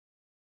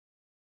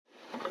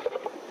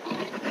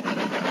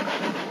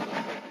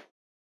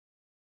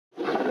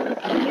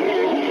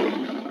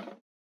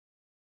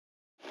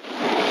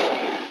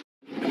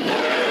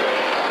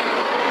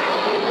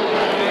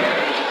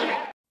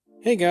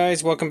Hey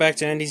guys, welcome back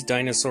to Andy's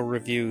Dinosaur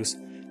Reviews.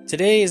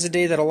 Today is a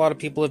day that a lot of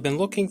people have been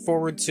looking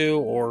forward to,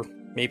 or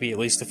maybe at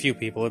least a few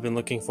people have been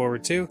looking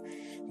forward to.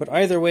 But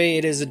either way,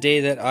 it is a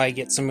day that I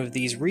get some of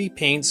these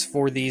repaints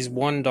for these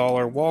 $1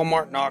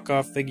 Walmart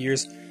knockoff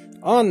figures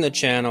on the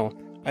channel.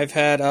 I've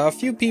had a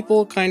few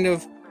people kind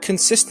of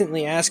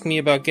consistently ask me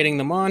about getting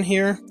them on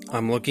here.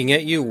 I'm looking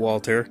at you,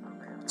 Walter.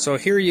 So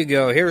here you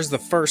go. Here's the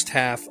first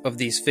half of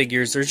these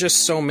figures. There's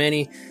just so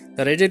many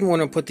that I didn't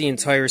want to put the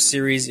entire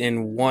series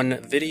in one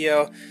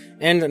video,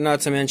 and not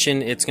to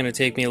mention it's going to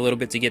take me a little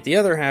bit to get the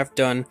other half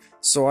done,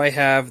 so I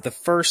have the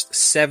first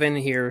 7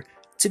 here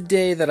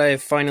today that I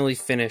have finally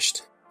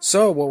finished.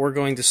 So what we're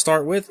going to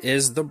start with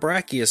is the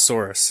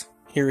Brachiosaurus.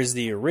 Here is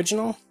the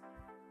original,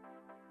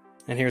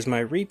 and here's my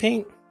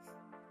repaint.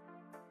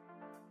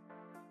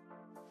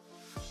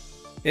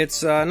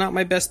 It's not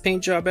my best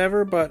paint job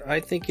ever, but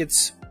I think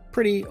it's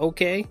pretty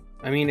okay.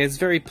 I mean, it's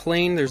very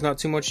plain. There's not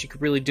too much you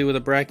could really do with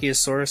a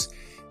Brachiosaurus.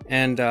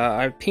 And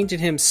I painted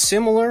him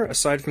similar,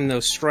 aside from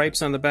those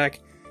stripes on the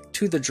back,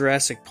 to the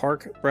Jurassic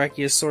Park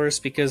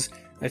Brachiosaurus, because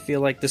I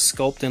feel like the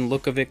sculpt and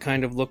look of it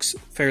kind of looks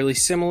fairly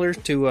similar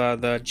to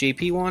the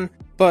JP one.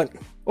 But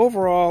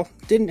overall,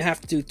 didn't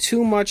have to do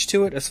too much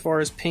to it as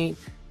far as paint,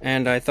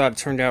 and I thought it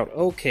turned out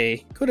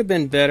okay. Could have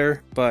been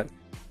better, but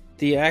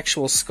the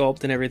actual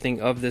sculpt and everything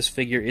of this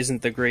figure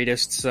isn't the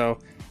greatest, so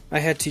I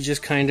had to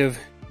just kind of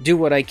do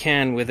what I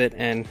can with it,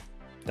 and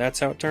that's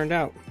how it turned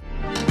out.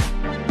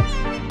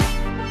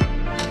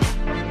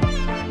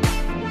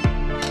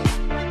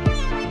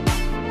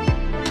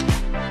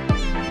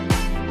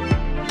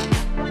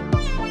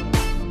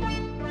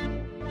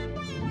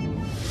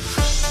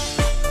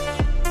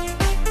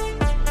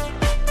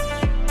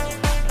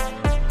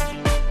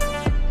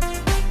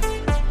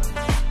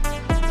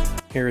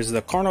 Here is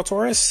the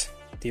Carnotaurus,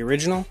 the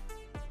original.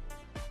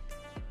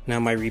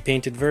 Now my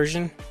repainted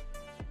version.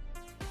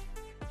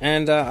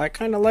 And I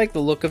kind of like the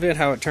look of it,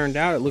 how it turned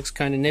out. It looks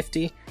kind of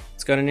nifty.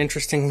 It's got an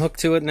interesting look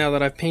to it now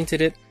that I've painted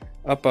it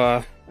up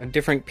a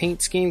different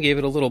paint scheme, gave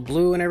it a little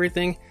blue and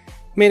everything.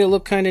 Made it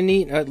look kind of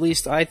neat, at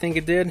least I think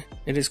it did.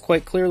 It is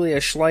quite clearly a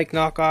Schleich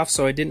knockoff,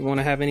 so I didn't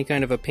want to have any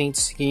kind of a paint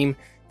scheme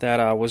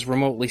that was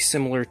remotely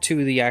similar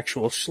to the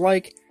actual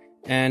Schleich.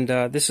 And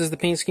this is the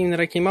paint scheme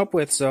that I came up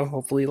with, so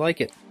hopefully you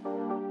like it.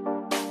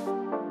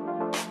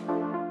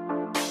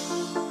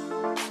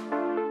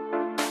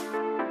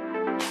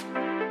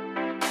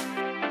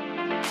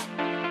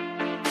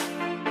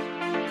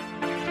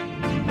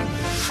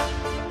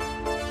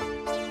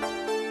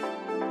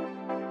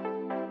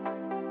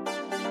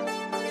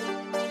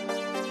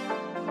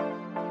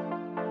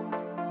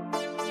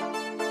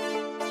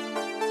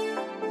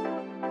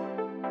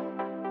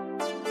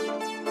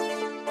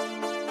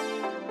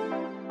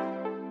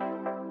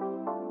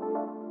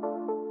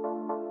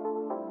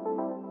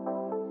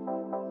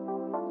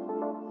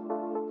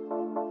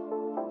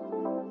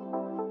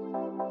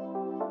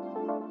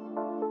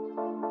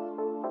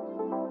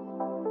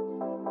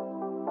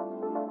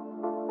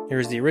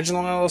 Here's the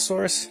original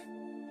Allosaurus.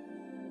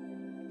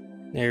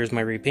 There's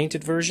my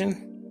repainted version.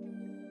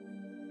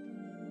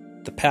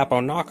 The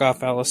Papo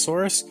knockoff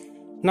Allosaurus.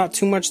 Not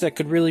too much that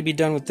could really be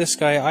done with this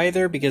guy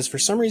either, because for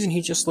some reason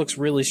he just looks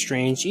really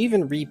strange.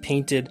 Even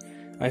repainted,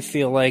 I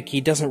feel like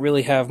he doesn't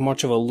really have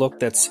much of a look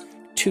that's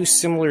too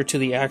similar to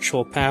the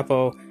actual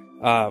Papo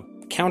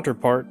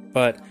counterpart,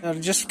 but I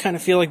just kind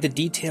of feel like the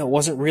detail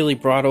wasn't really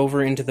brought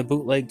over into the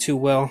bootleg too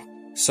well.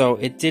 So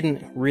it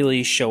didn't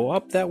really show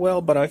up that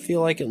well, but I feel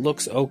like it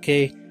looks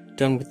okay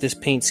done with this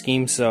paint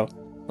scheme, so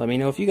let me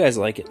know if you guys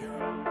like it.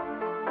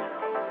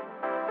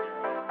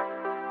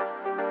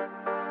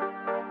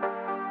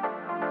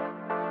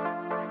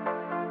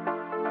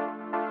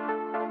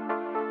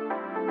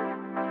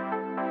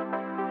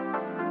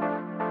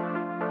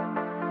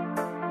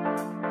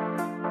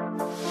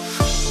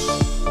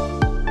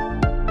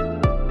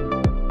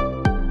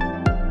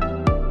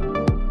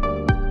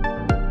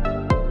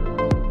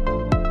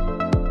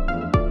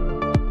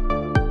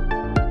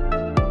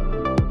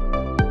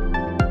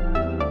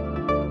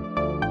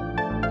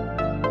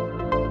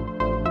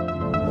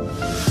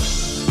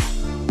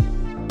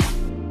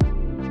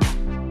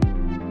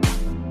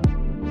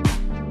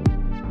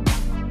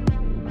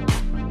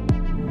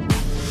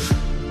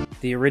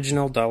 The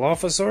original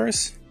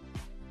Dilophosaurus,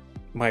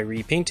 my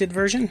repainted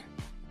version.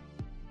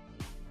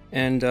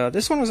 And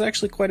this one was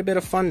actually quite a bit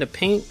of fun to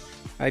paint.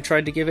 I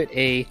tried to give it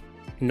a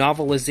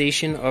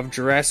novelization of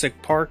Jurassic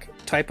Park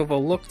type of a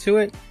look to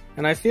it,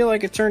 and I feel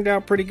like it turned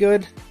out pretty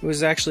good. It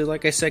was actually,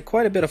 like I said,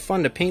 quite a bit of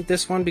fun to paint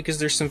this one because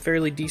there's some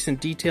fairly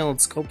decent detail and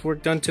sculpt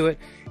work done to it.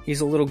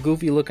 He's a little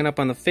goofy looking up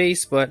on the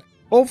face, but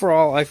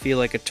overall I feel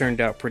like it turned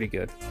out pretty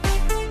good.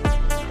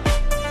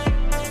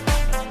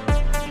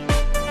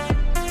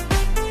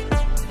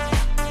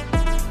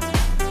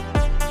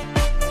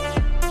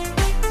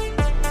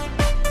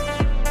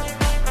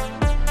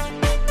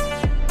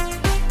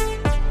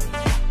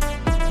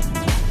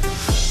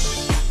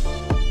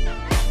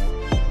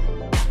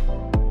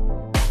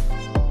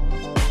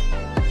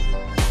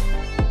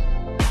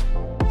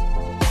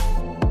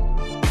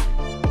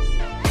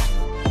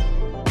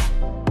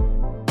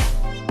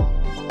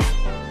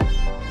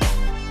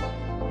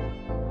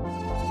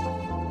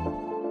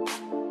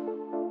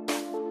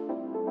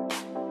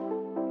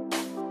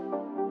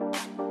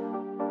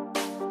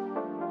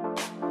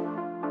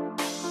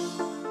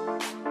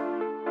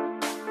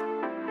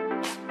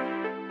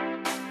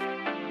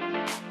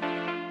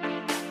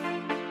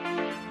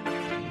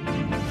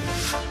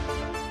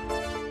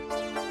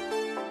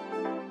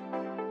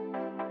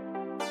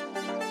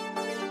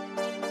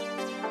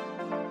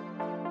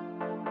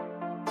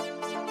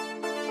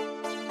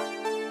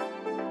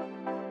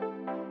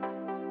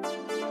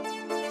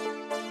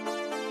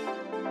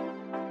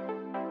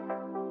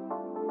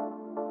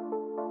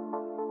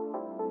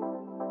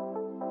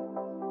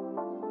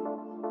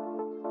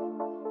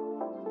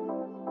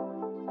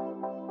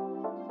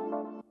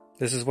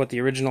 This is what the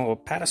original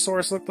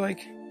Apatosaurus looked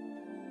like.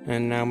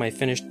 And now my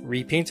finished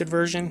repainted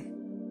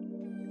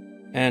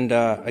version. And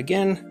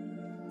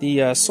again, the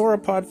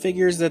sauropod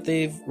figures that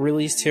they've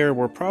released here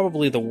were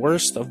probably the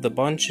worst of the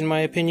bunch in my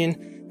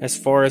opinion, as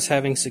far as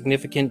having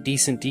significant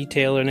decent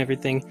detail and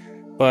everything.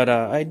 But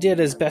I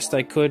did as best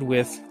I could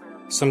with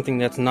something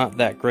that's not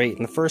that great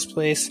in the first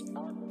place.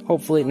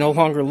 Hopefully it no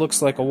longer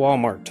looks like a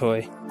Walmart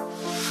toy.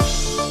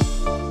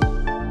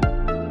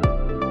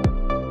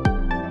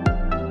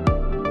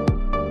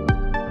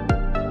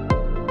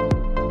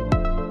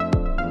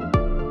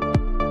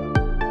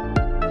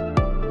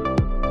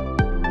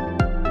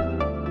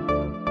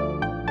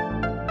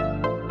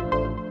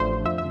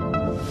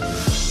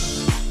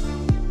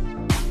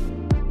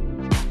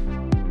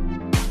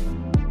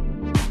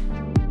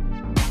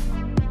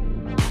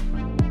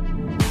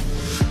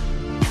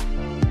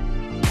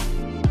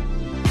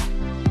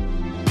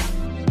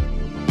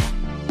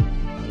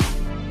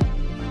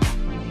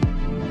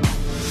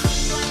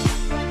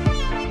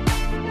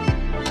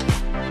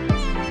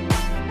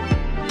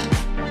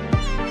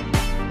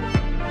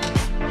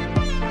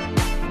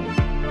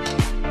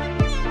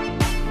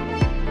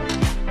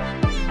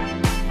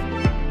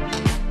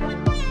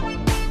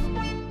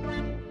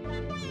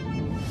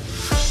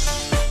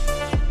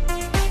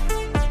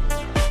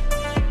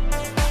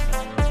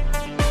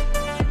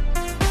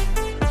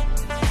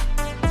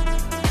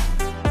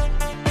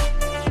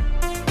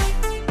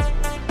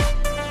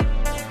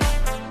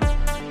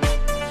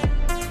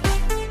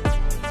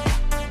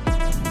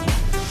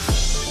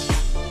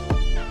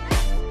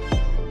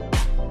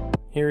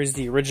 Here is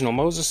the original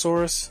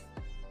Mosasaurus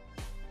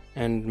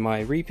and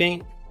my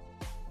repaint.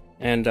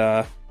 And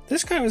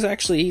this guy was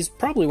actually, he's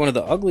probably one of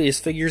the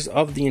ugliest figures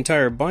of the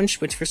entire bunch,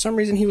 but for some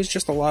reason he was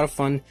just a lot of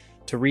fun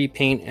to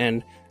repaint,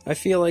 and I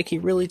feel like he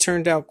really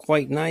turned out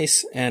quite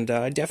nice, and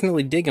I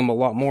definitely dig him a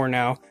lot more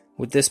now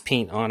with this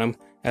paint on him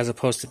as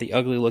opposed to the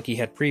ugly look he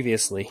had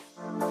previously.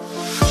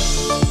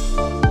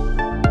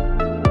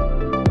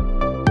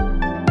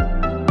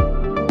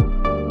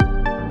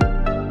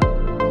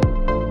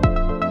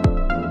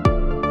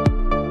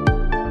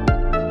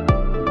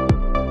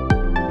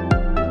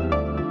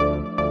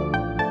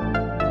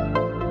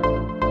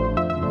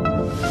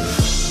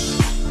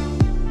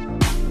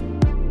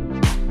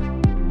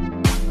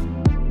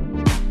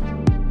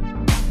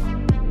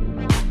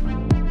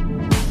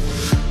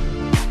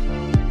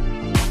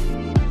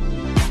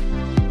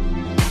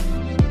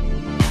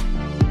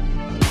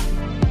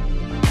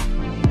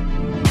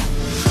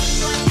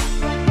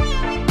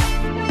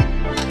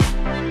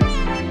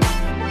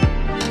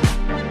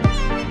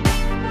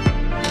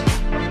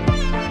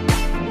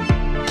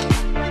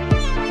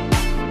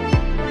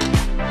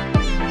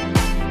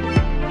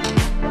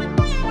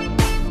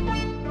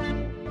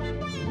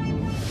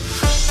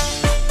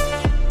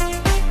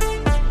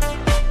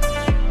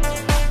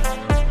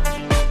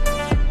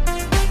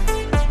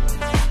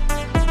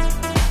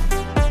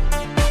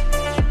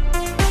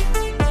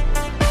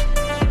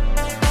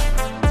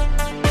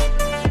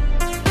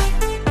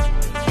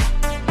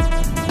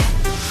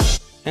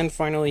 And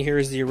finally, here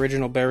is the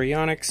original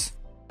Baryonyx,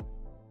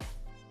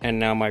 and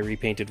now my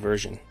repainted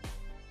version.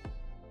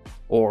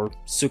 Or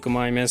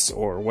Suchomimus,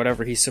 or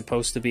whatever he's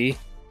supposed to be.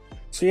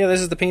 So yeah, this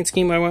is the paint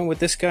scheme I went with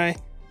this guy.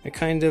 I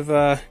kind of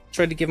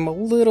tried to give him a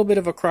little bit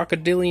of a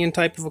crocodilian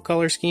type of a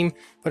color scheme,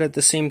 but at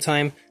the same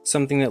time,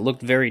 something that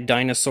looked very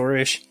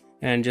dinosaur-ish,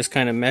 and just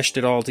kind of meshed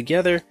it all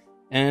together,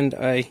 and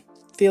I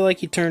feel like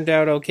he turned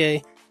out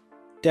okay.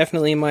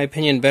 Definitely, in my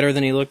opinion, better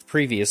than he looked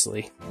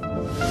previously.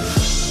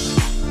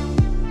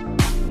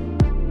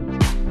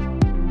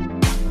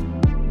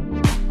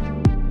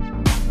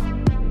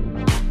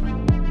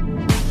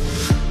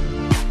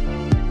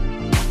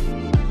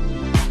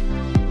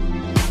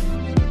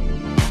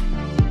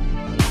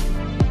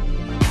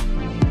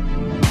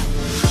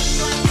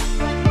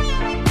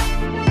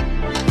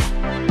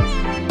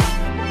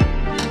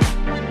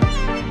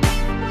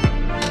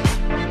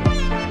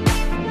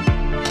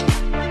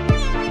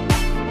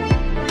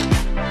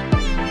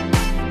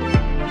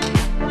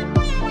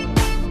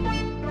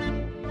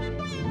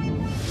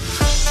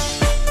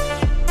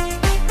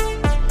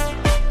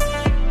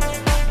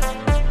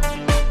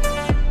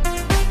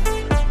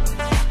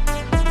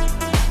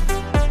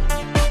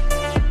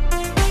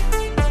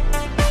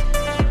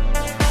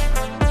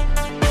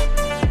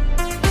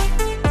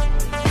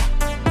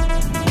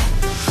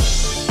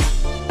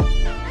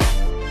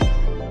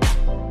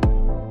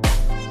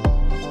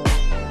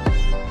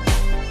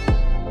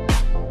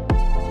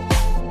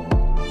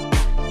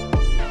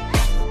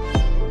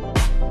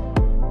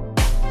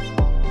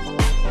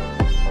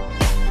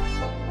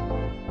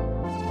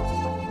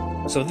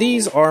 So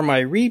these are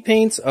my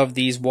repaints of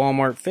these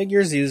Walmart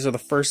figures. These are the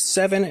first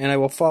 7, and I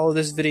will follow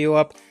this video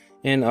up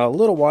in a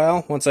little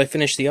while once I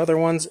finish the other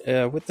ones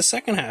with the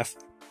second half.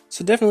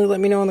 So definitely let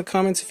me know in the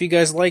comments if you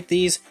guys like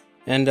these,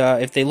 and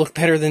if they look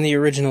better than the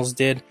originals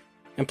did.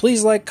 And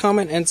please like,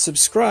 comment, and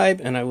subscribe,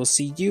 and I will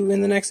see you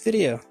in the next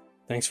video.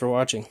 Thanks for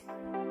watching.